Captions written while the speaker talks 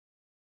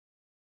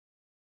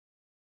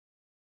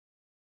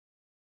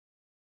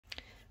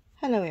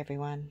Hello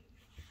everyone.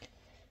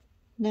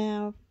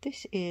 Now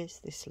this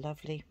is this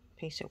lovely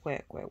piece of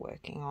work we're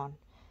working on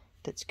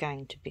that's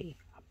going to be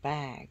a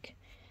bag,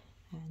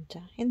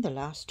 and in the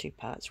last two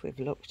parts we've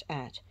looked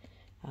at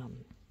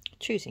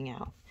choosing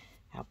our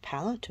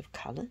palette of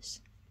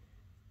colours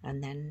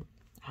and then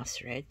our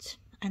threads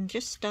and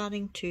just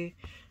starting to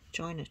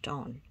join it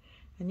on,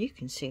 and you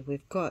can see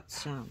we've got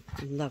some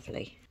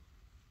lovely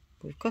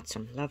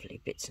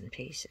bits and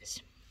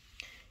pieces.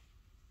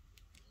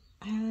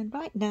 And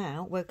right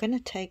now we're going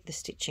to take the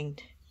stitching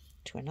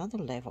to another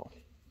level.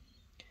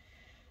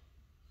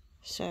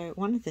 So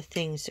one of the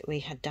things that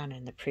we had done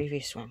in the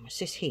previous one was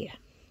this here,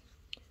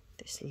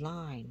 this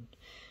line,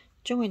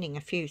 joining a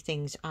few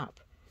things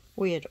up.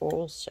 We had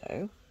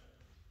also,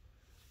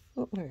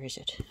 oh, where is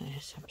it?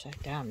 It's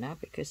upside down now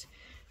because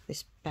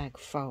this bag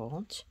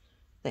folds.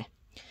 There.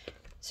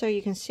 So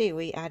you can see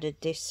we added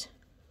this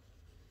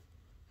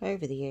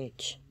over the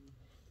edge.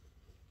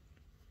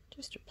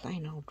 Just a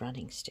plain old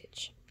running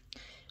stitch.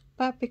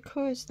 But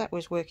because that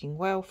was working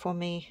well for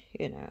me,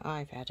 you know,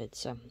 I've added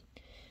some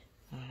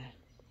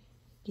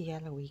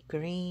yellowy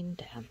green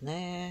down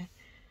there.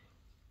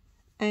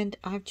 And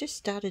I've just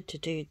started to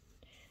do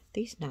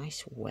these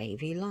nice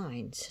wavy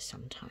lines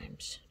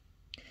sometimes.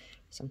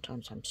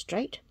 Sometimes I'm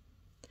straight,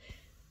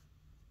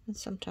 and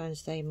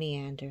sometimes they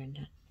meander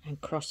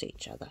and cross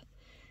each other.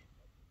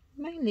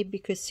 Mainly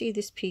because, see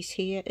this piece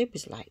here, it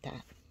was like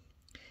that.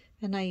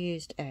 And I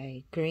used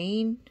a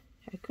green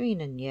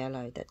and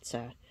yellow that's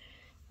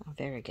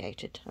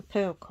variegated, a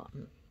pearl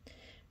cotton,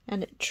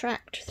 and it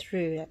tracked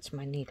through, that's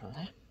my needle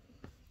there,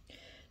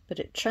 but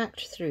it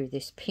tracked through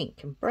this pink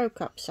and broke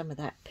up some of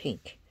that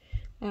pink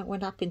and it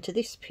went up into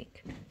this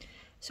pink.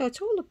 So it's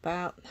all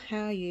about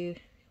how you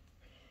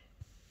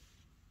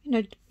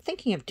know,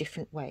 thinking of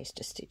different ways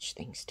to stitch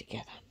things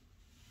together.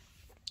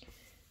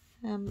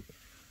 I'll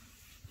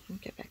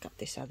get back up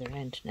this other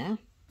end now.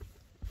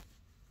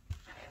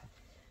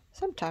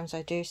 Sometimes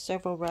I do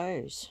several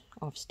rows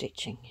of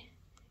stitching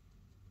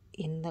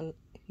in the,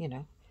 you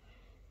know,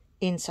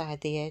 inside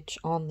the edge,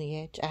 on the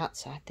edge,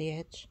 outside the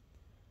edge.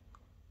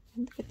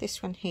 And look at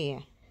this one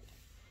here.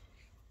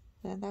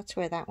 That's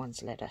where that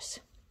one's led us.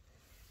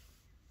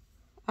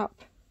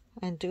 Up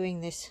and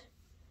doing this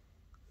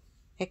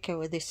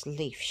echo of this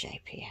leaf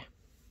shape here.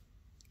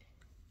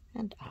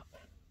 And up.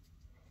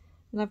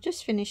 And I've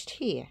just finished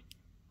here.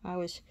 I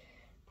was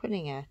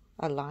putting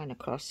a line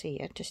across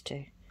here just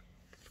to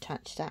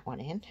touch that one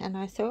in, and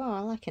I thought,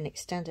 oh, I can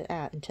extend it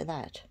out into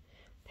that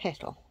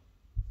petal.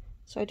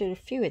 So I did a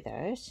few of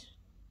those,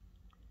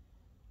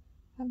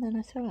 and then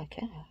I thought,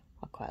 okay,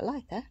 I quite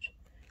like that,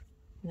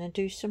 and then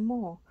do some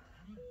more.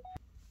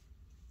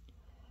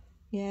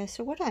 Yeah,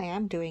 so what I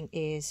am doing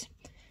is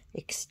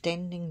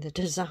extending the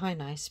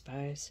design, I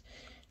suppose,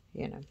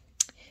 you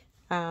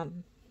know.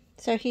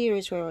 So here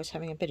is where I was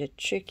having a bit of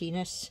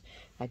trickiness.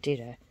 I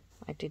did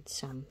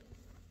some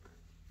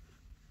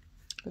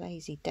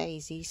lazy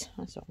daisies,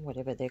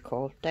 whatever they're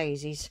called,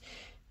 daisies,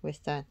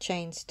 with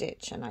chain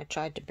stitch, and I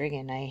tried to bring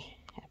in a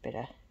bit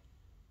of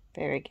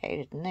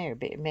variegated, and they're a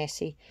bit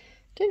messy.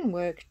 Didn't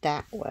work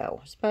that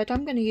well, but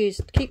I'm going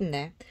to keep them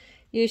there,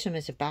 use them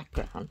as a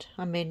background.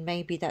 I mean,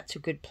 maybe that's a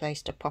good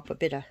place to pop a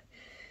bit of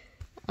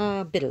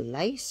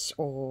lace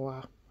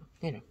or,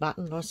 you know,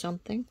 button or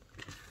something.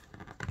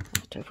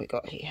 What have we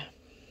got here?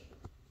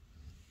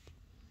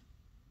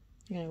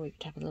 You know, we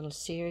could have a little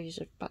series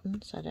of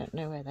buttons. I don't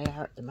know where they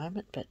are at the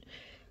moment, but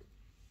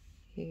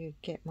you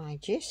get my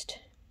gist.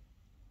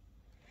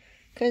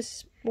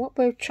 Because what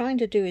we're trying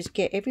to do is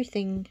get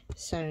everything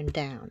sewn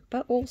down,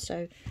 but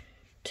also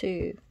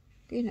to,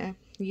 you know,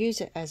 use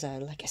it as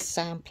like a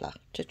sampler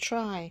to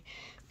try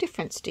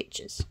different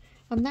stitches.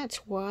 And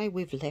that's why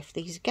we've left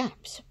these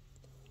gaps.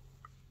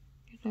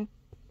 You know,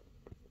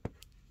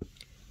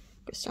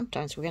 because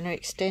sometimes we're going to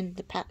extend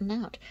the pattern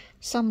out.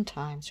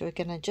 Sometimes we're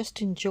going to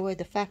just enjoy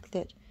the fact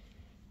that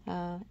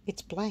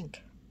it's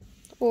blank.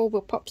 Or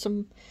we'll pop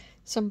some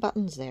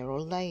buttons there, or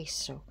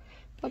lace, or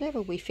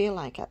whatever we feel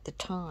like at the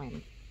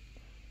time.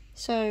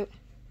 So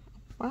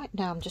right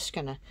now I'm just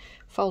going to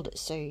fold it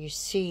so you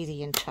see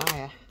the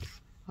entire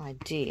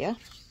idea.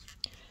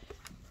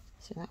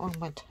 So that one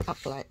went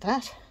up like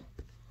that,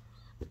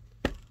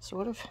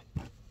 sort of,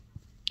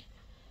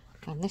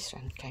 and this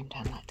one came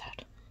down like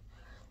that,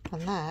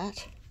 and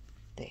that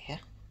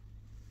there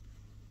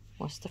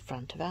was the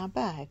front of our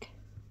bag.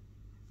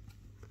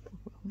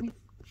 We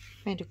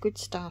made a good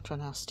start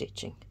on our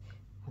stitching.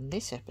 On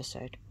this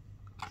episode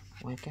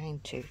we're going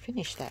to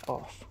finish that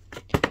off.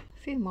 A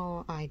few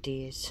more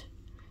ideas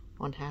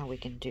on how we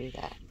can do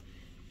that,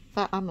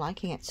 but I'm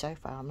liking it so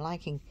far. I'm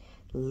liking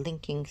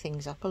linking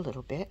things up a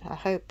little bit. I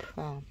hope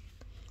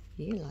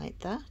you like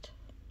that.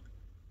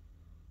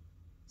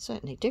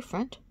 Certainly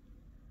different,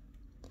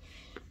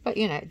 but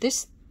you know,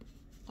 this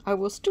I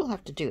will still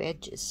have to do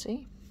edges,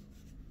 see,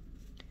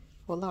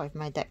 although I've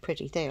made that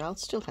pretty there, I'll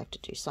still have to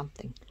do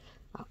something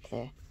up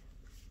there.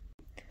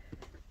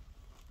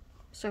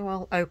 So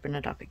I'll open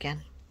it up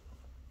again.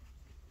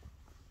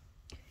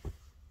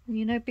 And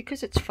you know,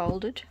 because it's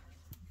folded,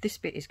 this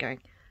bit is going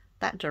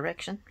that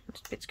direction,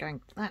 this bit's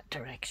going that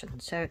direction,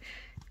 so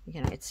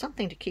you know, it's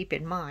something to keep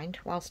in mind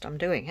whilst I'm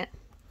doing it.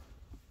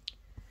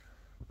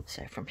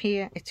 So from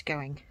here it's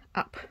going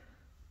up.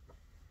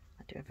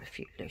 I do have a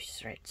few loose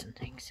threads and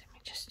things. Let me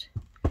just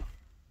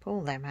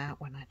pull them out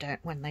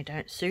when they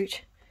don't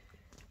suit.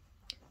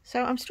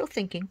 So I'm still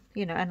thinking,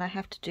 you know, and I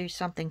have to do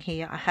something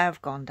here. I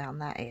have gone down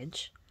that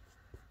edge.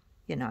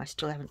 You know, I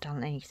still haven't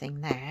done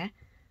anything there.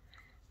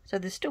 So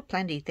there's still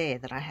plenty there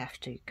that I have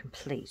to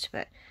complete,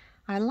 but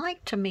I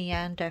like to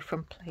meander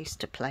from place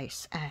to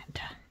place and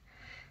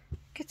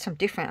get some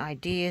different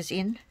ideas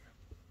in.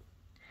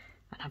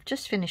 And I've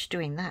just finished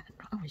doing that.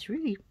 I was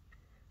really,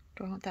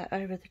 do I want that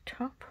over the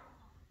top?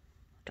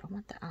 Do I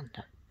want that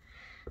under?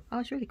 I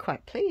was really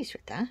quite pleased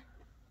with that.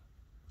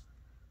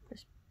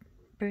 Just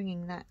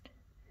bringing that.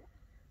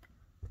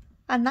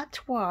 And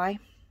that's why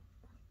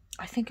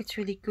I think it's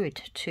really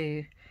good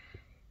to,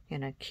 you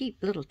know, keep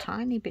little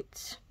tiny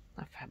bits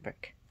of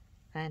fabric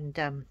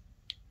and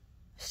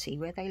see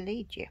where they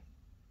lead you.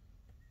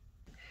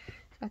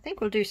 So I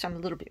think we'll do some a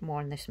little bit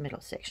more in this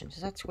middle section,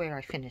 because that's where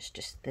I finished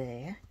just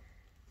there.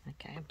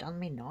 Okay, I've done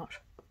me knot.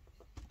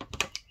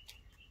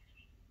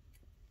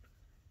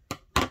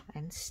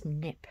 And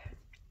snip.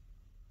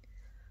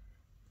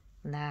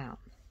 Now,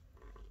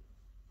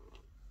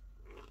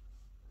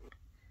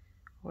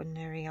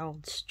 ordinary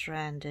old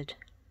stranded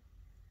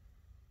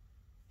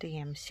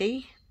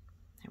DMC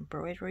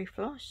embroidery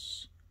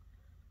floss.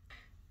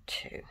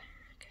 2.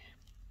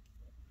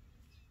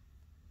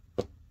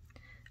 Okay.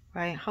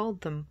 Right,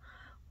 hold them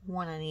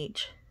one on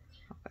each.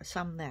 I've got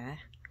some there,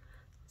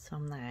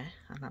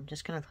 and I'm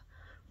just going to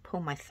pull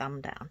my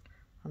thumb down,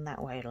 and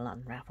that way it'll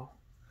unravel.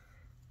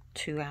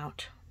 2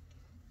 out.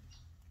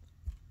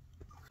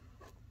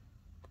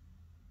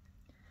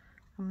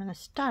 I'm going to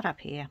start up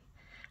here,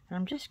 and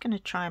I'm just going to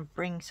try and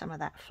bring some of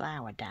that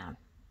flower down.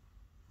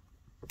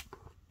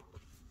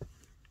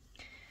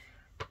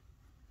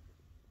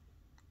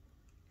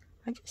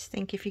 I just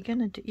think if you're going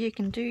to do, you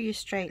can do your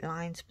straight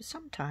lines, but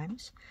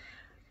sometimes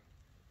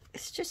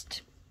it's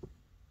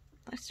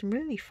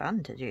really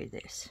fun to do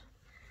this.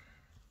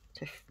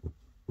 To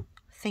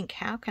think,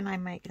 how can I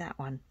make that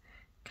one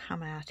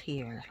come out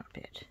here a little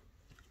bit?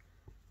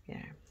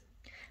 Yeah,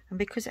 and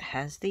because it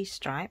has these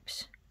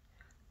stripes,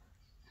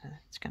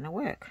 it's going to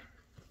work.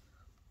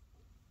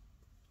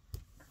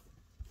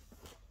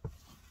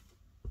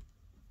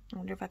 I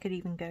wonder if I could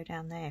even go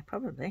down there.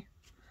 Probably.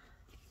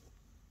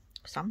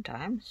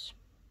 Sometimes.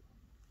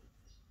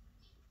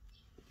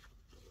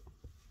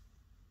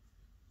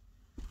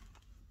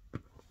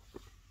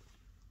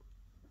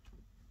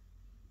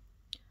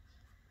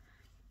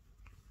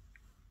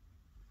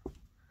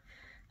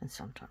 And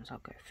sometimes I'll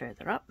go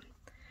further up.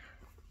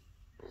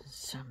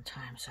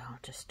 Sometimes I'll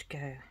just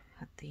go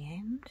at the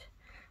end.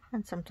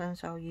 And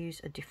sometimes I'll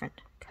use a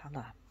different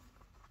colour.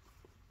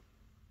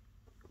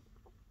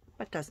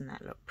 But doesn't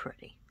that look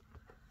pretty?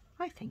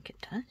 I think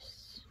it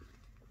does.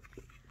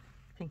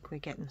 I think we're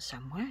getting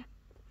somewhere.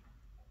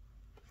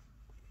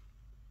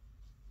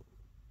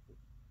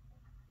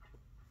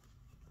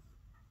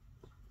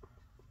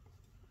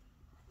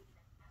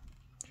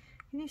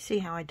 Can you see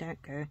how I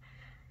don't go,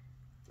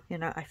 you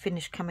know, I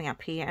finished coming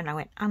up here and I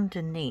went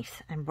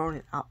underneath and brought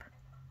it up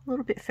a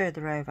little bit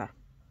further over.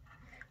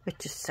 It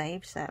just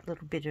saves that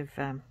little bit of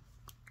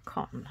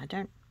cotton. I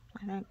don't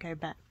go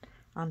back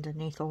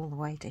underneath all the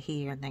way to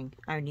here and then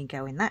only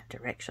go in that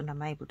direction.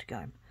 I'm able to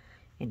go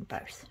in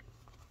both.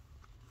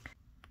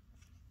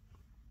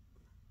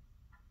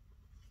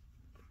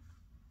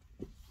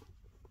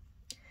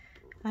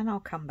 And I'll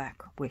come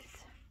back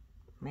with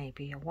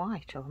maybe a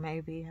white, or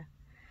maybe a,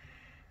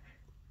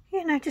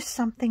 you know, just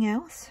something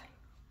else.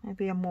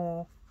 Maybe a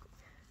more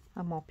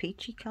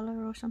peachy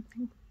colour or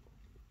something.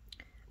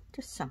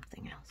 Just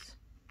something else.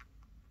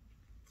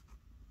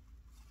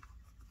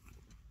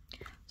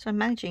 So I'm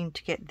managing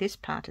to get this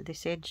part of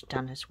this edge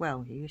done as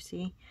well. You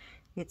see,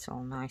 it's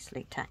all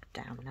nicely tacked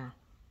down now.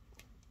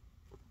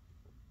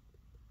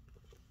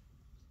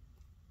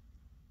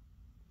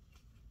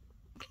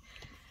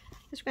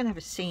 Just going to have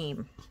a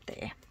seam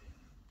there.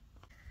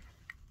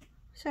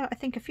 So I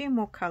think a few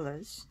more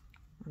colours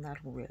and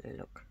that'll really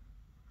look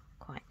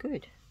quite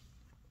good.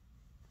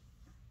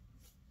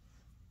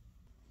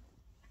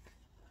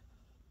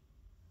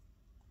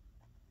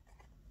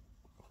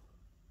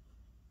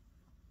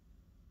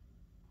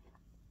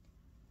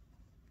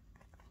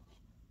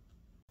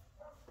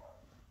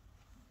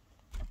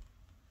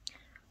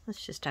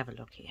 Let's just have a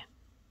look here.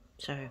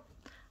 So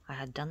I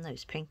had done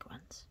those pink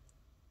ones.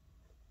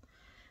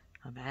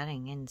 I'm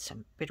adding in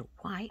some bit of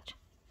white.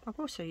 I've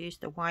also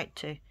used the white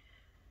to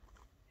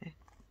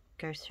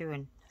go through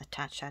and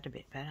attach that a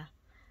bit better.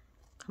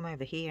 Come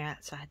over here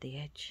outside the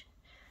edge.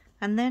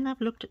 And then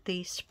I've looked at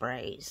these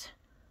sprays.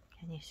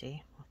 Can you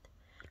see?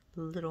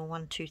 With little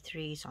 1, 2,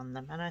 3s on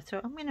them. And I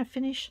thought I'm going to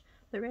finish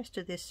the rest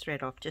of this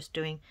thread off just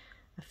doing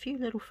a few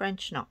little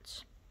French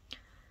knots.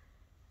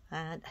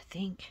 And I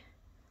think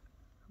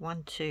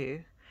 1,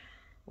 2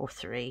 or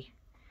 3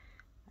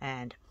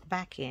 and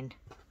back in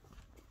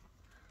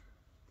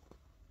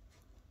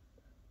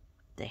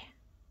there.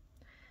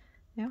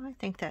 Now I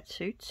think that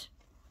suits.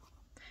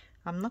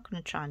 I'm not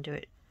going to try and do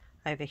it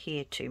over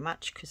here too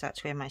much because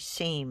that's where my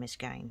seam is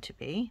going to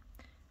be.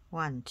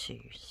 1, 2,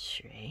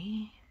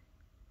 3.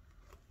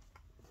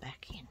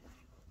 Back in.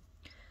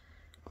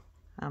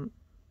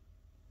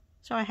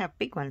 So I have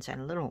big ones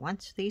and little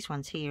ones. These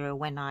ones here are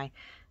when I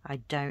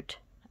don't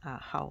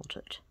hold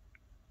it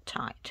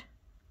tight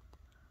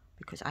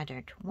because I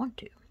don't want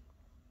to.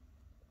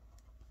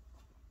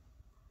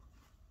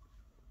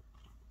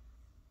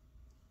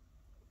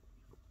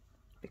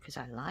 Because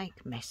I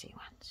like messy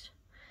ones.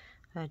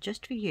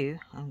 Just for you,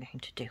 I'm going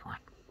to do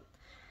one.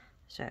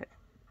 So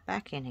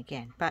back in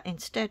again, but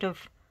instead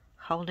of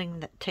holding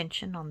that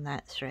tension on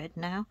that thread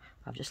now,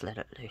 I've just let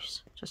it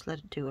loose. Just let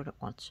it do what it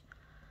wants.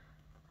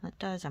 It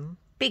does a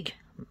big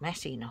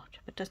messy knot,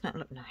 but does not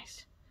look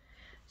nice.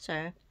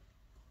 So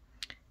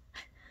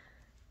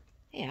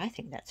yeah, I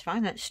think that's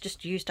fine. That's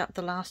just used up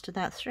the last of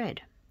that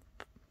thread.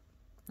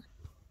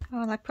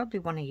 Well, I probably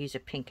want to use a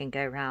pink and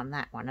go around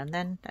that one, and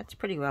then that's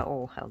pretty well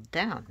all held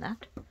down,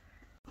 that.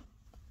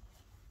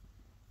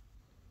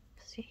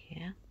 See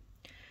here,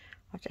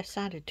 I've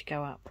decided to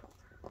go up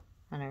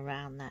and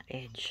around that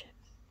edge.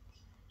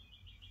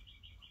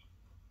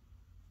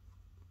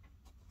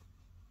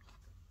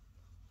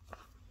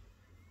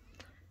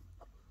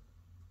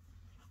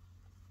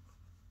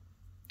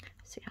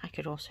 See, I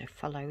could also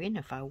follow in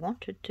if I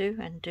wanted to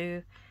and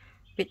do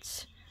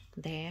bits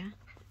there.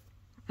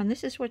 And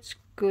this is what's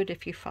good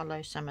if you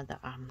follow some of the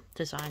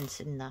designs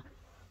in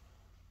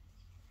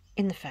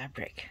the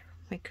fabric,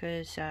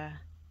 because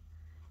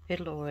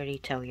it'll already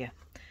tell you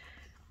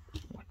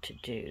what to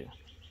do.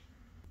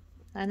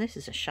 And this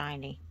is a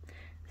shiny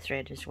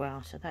thread as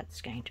well, so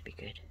that's going to be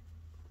good.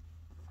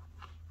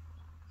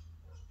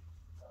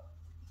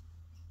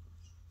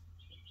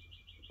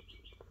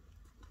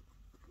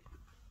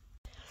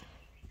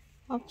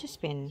 I've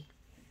just been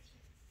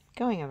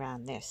going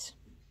around this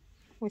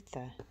with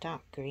the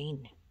dark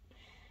green,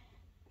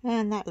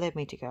 and that led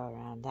me to go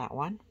around that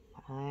one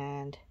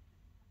and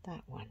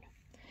that one,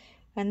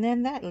 and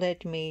then that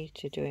led me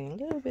to doing a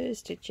little bit of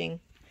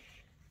stitching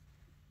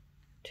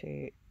to,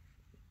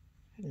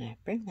 I don't know,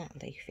 bring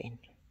that leaf in,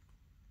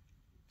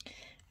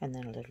 and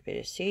then a little bit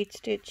of seed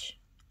stitch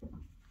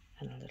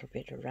and a little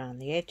bit around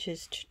the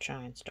edges to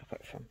try and stop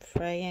it from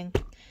fraying.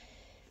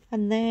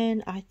 And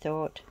then I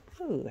thought,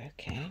 oh,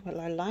 okay, well,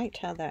 I liked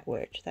how that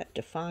worked. That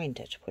defined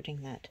it,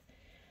 putting that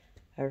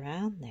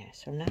around there.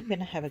 So now I'm going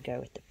to have a go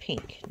with the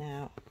pink.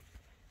 Now,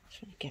 I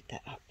just want to get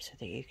that up so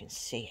that you can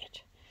see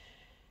it.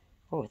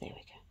 Oh, there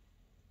we go.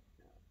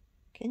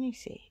 Can you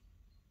see?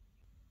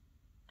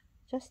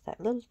 Just that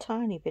little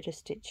tiny bit of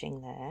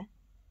stitching there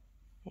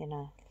in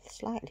a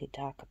slightly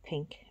darker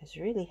pink has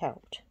really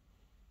helped.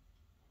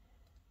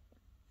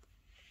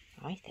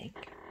 I think.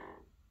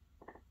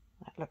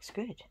 That looks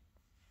good.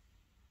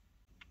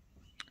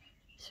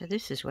 So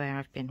this is where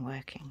I've been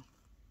working.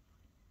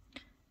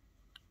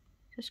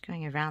 Just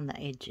going around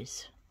the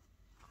edges.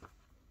 I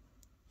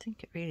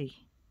think it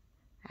really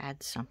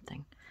adds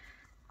something.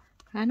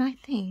 And I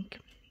think,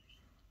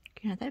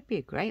 you know, that'd be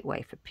a great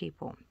way for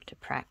people to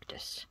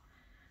practice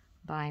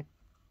by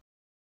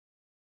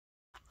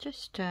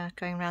just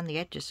going around the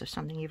edges of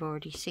something you've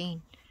already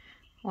seen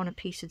on a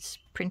piece of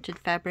printed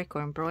fabric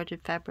or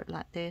embroidered fabric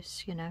like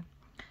this, you know.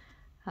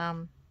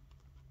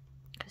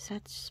 Because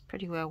that's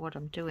pretty well what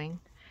I'm doing.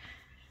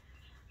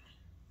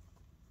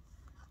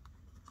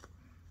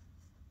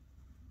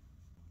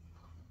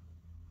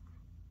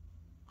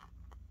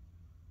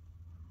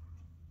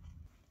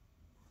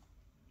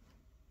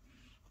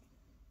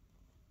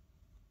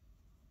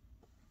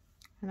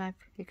 And I've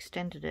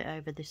extended it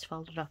over this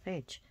folded up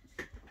edge,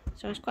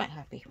 so I was quite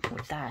happy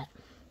with that.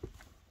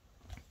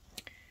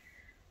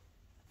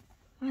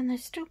 And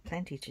there's still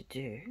plenty to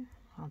do.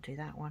 I'll do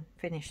that one,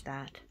 finish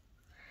that.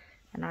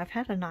 And I've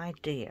had an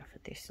idea for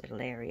this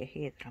little area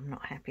here that I'm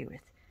not happy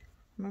with.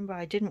 Remember,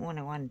 I didn't want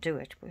to undo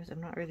it because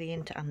I'm not really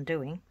into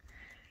undoing.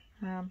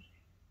 But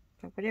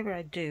whatever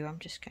I do, I'm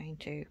just going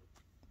to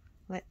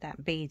let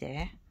that be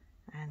there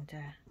and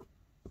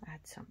add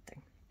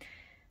something.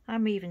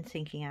 I'm even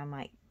thinking I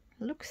might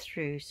look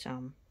through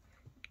some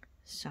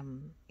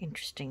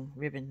interesting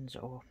ribbons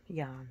or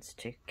yarns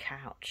to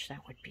couch.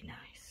 That would be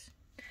nice.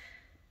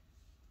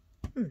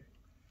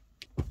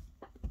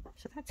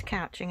 So that's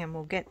couching, and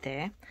we'll get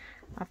there.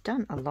 I've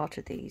done a lot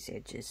of these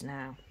edges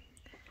now,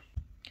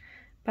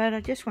 but I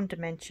just want to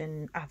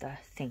mention other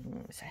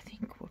things. I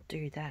think we'll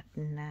do that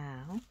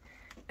now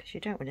because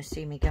you don't want to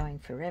see me going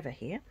forever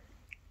here.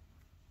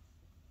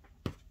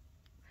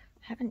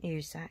 Haven't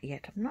used that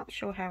yet. I'm not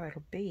sure how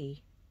it'll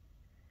be.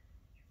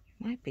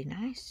 Might be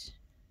nice.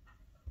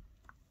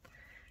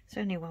 It's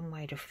only one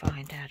way to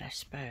find out, I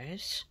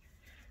suppose.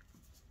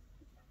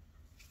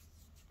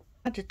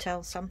 Hard to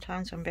tell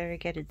sometimes on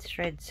variegated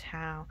threads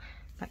how,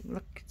 like,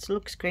 look, it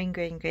looks green,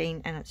 green,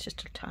 green, and it's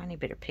just a tiny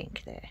bit of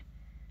pink there.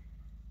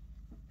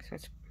 So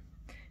it's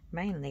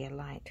mainly a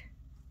light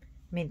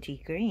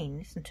minty green,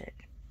 isn't it?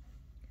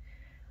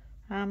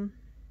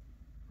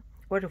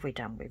 What have we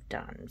done? We've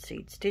done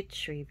seed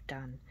stitch, we've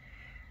done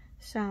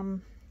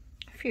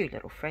a few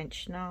little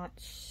French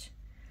knots.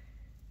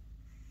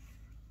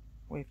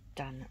 We've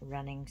done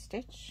running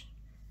stitch,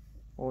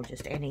 or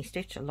just any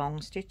stitch, a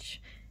long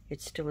stitch.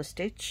 It's still a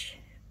stitch.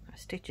 A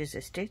stitch is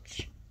a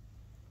stitch.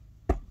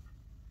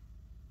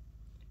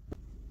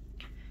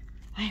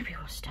 Maybe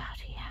we'll start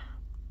here.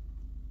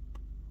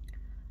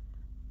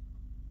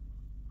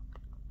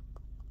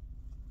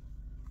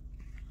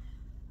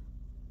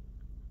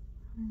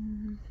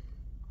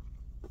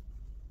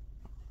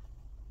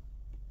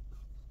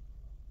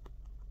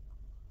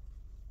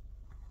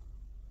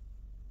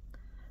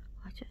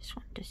 I just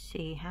want to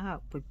see how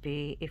it would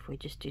be if we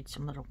just did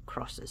some little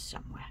crosses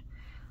somewhere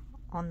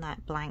on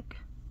that blank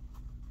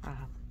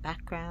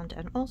background,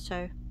 and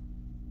also,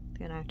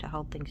 you know, to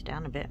hold things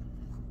down a bit.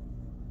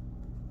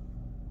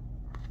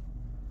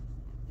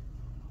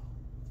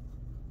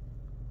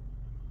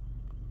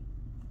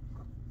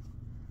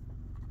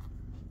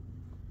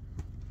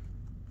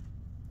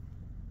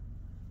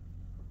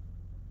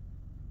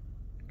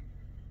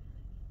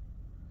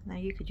 Now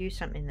you could use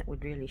something that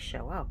would really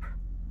show up.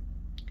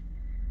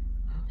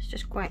 I was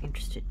just quite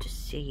interested to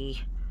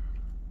see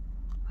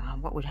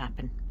what would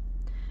happen,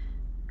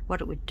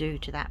 what it would do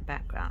to that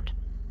background.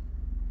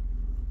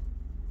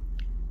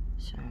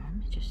 So let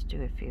me just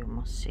do a few and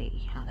we'll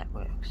see how that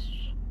works.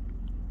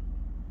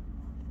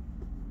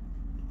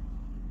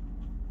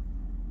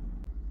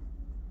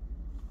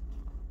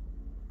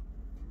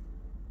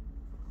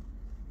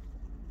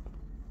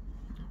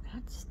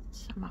 That's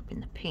some up in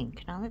the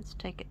pink. Now let's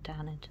take it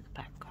down into the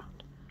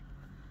background.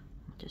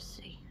 We'll just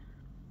see.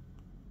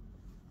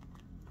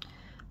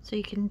 So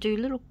you can do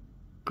little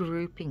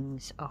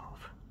groupings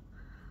of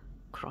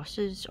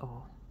crosses,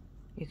 or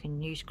you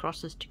can use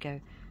crosses to go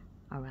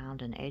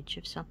around an edge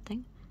of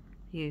something.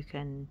 You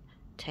can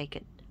take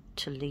it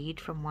to lead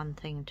from one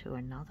thing to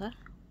another.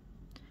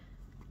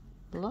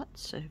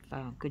 Lots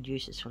of good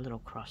uses for little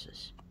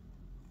crosses.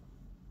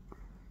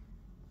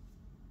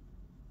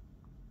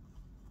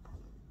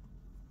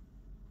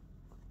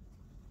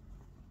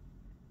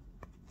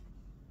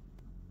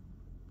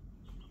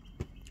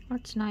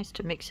 It's nice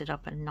to mix it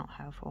up and not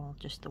have all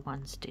just the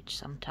one stitch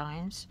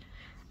sometimes.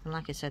 And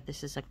like I said,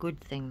 this is a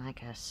good thing,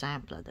 like a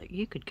sampler, that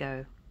you could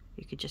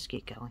just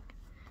keep going.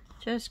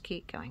 Just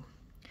keep going.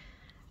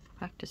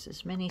 Practice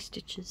as many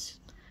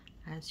stitches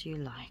as you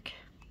like.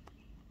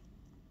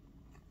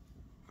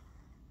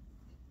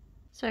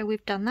 So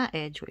we've done that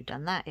edge,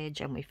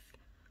 and we've,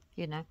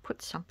 you know,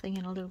 put something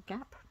in a little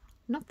gap.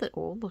 Not that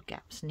all the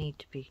gaps need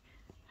to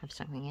have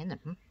something in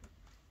them,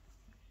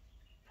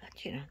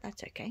 but you know,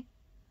 that's okay.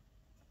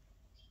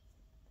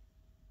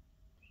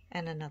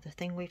 And another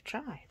thing we've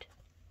tried.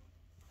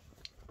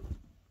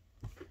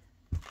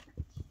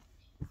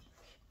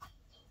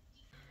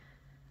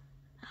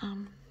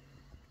 Oh,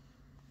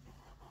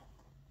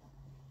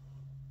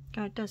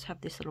 it does have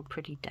this little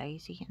pretty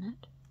daisy in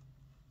it.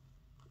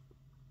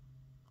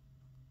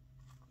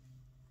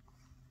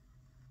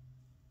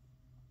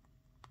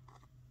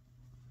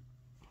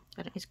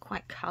 And it is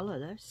quite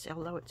colourless,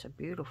 although it's a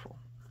beautiful,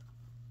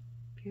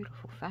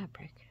 beautiful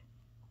fabric.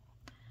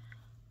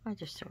 I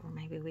just thought, well,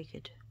 maybe we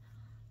could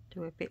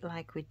do a bit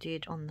like we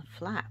did on the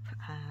flap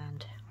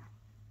and,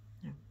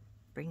 you know,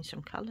 bring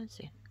some colours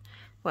in.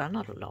 Well,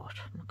 not a lot.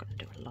 I'm not going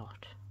to do a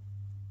lot.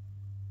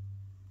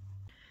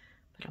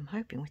 But I'm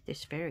hoping with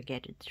this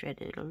variegated thread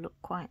it'll look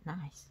quite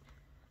nice.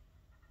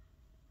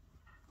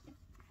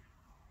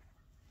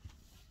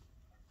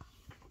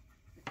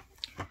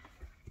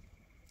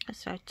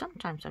 So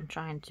sometimes I'm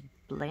trying to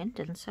blend,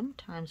 and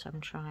sometimes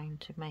I'm trying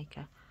to make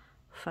a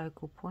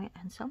focal point,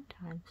 and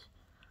sometimes,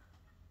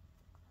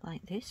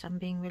 like this, I'm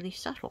being really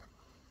subtle.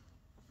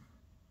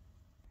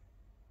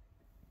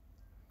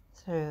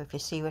 So if you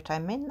see what I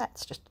mean,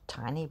 that's just a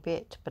tiny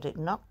bit, but it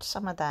knocked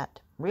some of that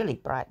really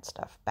bright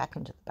stuff back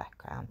into the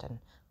background and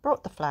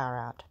brought the flower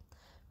out.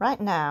 Right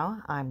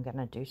now I'm going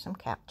to do some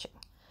couching.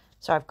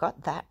 So I've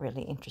got that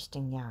really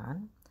interesting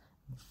yarn,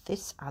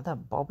 this other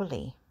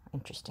bobbly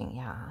interesting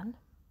yarn,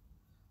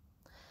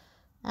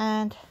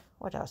 and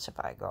what else have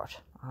I got?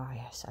 Oh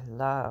yes, I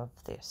love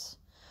this.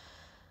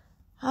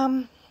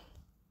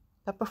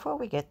 But before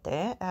we get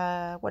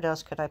there, what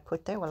else could I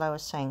put there? Well, I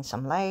was saying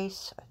some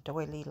lace, a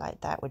doily like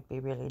that would be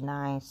really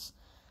nice.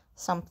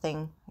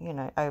 Something, you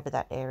know, over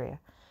that area.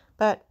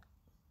 But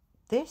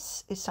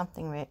this is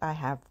something I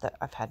have that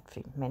I've had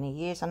for many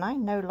years, and I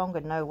no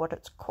longer know what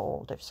it's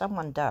called. If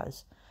someone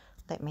does,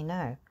 let me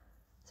know.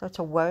 So it's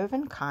a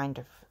woven kind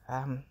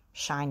of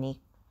shiny,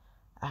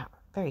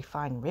 very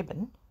fine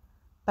ribbon,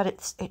 but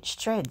it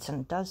shreds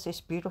and does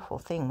this beautiful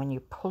thing when you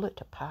pull it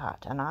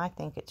apart, and I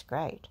think it's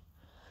great.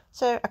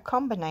 So a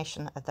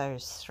combination of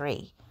those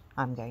three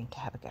I'm going to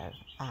have a go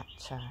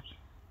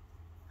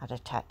at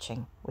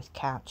attaching with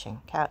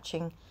couching.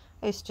 Couching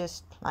is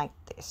just like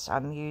this.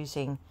 I'm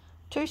using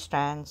 2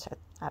 strands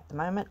at the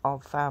moment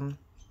of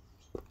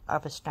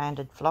a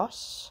stranded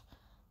floss,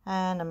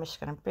 and I'm just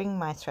going to bring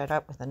my thread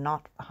up with a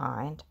knot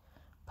behind,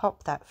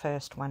 pop that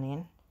first one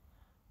in,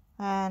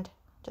 and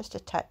just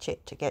attach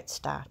it to get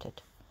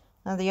started.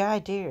 Now the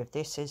idea of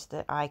this is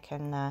that I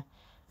can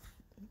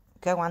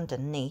go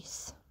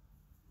underneath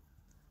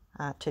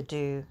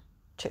to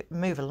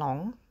move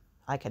along.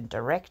 I can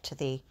direct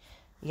the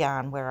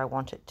yarn where I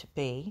want it to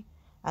be,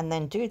 and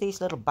then do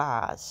these little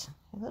bars,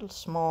 little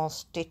small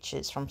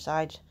stitches from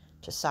side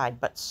to side,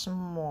 but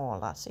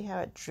smaller. See how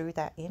it drew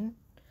that in?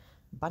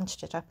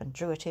 Bunched it up and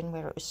drew it in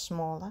where it was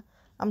smaller.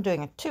 I'm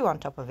doing 2 on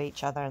top of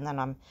each other, and then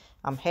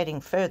I'm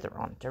heading further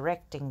on,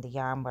 directing the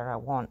yarn where I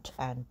want,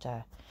 and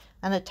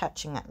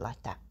attaching it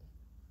like that.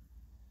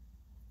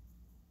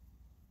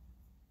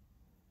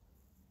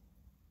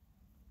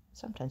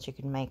 Sometimes you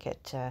can make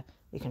it,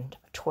 you can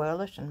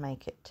twirl it and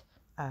make it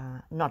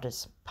not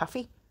as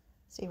puffy.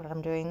 See what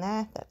I'm doing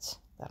there?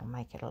 That'll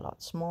make it a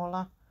lot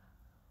smaller.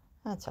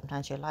 And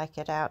sometimes you like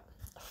it out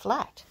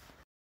flat.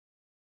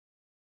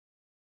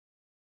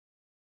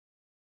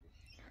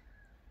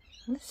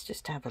 Let's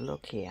just have a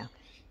look here.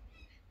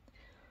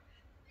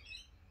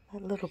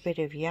 That little bit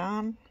of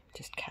yarn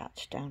just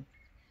catch down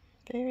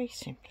very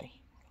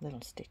simply,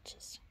 little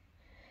stitches.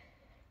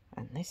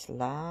 And this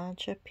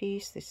larger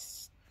piece,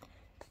 this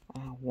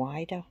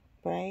wider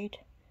braid,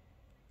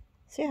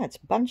 see how it's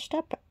bunched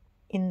up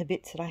in the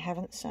bits that I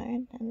haven't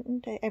sewn,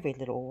 and every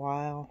little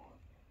while,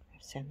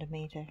 a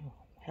centimetre, or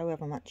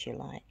however much you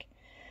like,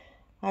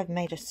 I've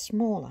made a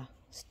smaller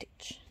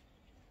stitch,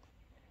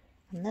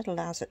 and that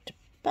allows it to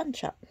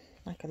bunch up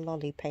like a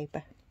lolly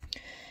paper.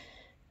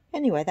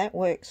 Anyway, that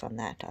works on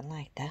that. I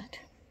like that.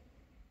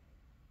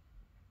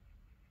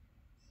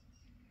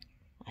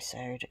 I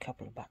sewed a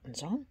couple of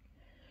buttons on,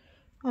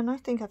 and I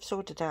think I've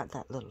sorted out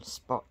that little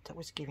spot that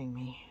was giving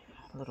me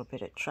a little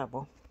bit of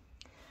trouble.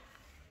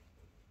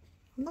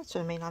 And that's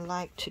what I mean, I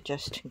like to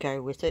just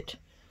go with it.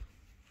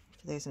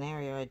 If there's an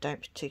area I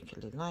don't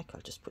particularly like,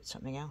 I'll just put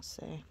something else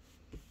there.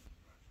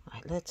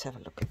 Right, let's have a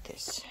look at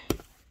this.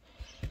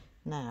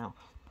 Now,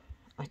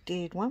 I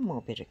did one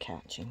more bit of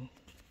catching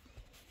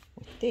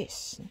with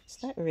this. It's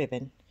that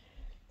ribbon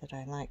that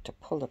I like to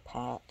pull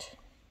apart.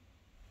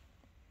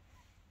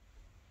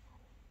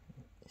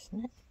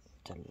 Isn't it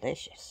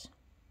delicious?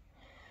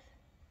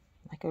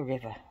 Like a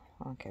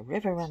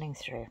river running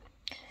through.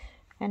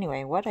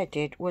 Anyway, what I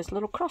did was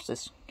little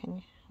crosses. Can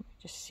you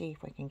just see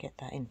if we can get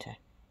that into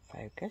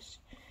focus?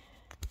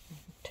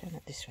 Turn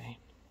it this way.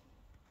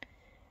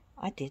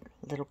 I did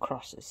little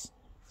crosses,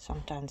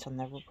 sometimes on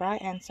the right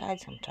hand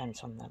side,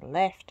 sometimes on the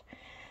left,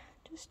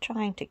 just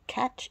trying to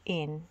catch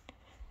in,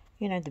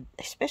 you know,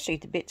 especially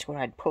the bits where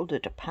I'd pulled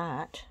it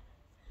apart.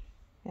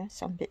 Yeah,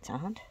 some bits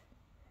aren't.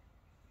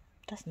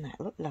 Doesn't that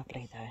look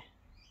lovely though?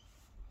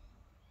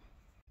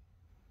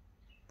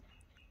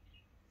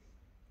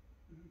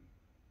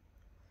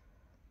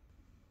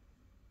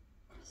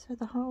 So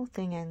the whole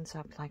thing ends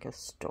up like a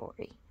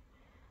story.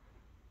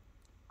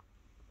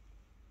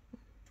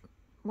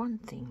 One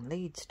thing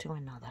leads to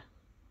another.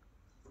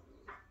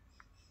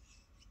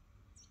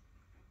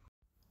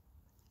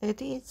 It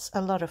is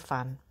a lot of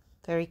fun,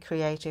 very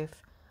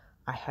creative.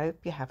 I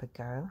hope you have a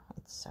go.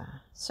 It's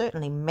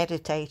certainly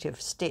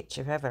meditative stitch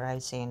if ever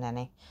I've seen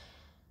any.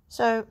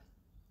 So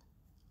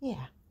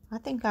yeah, I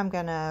think I'm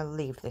going to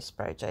leave this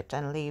project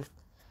and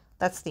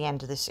that's the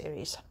end of the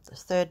series. The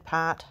third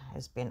part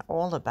has been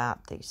all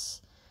about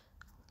this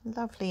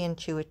lovely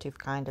intuitive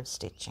kind of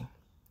stitching,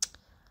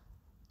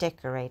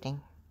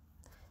 decorating.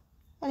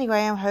 Anyway,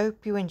 I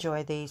hope you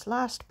enjoy these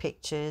last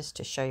pictures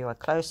to show you a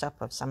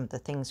close-up of some of the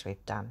things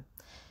we've done.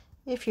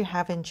 If you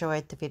have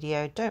enjoyed the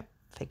video, don't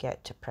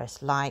forget to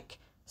press like,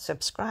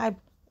 subscribe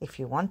if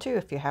you want to,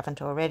 if you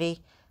haven't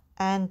already,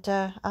 and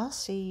I'll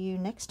see you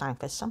next time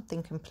for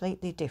something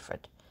completely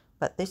different.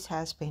 But this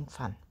has been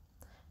fun.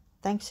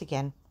 Thanks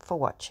again for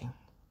watching.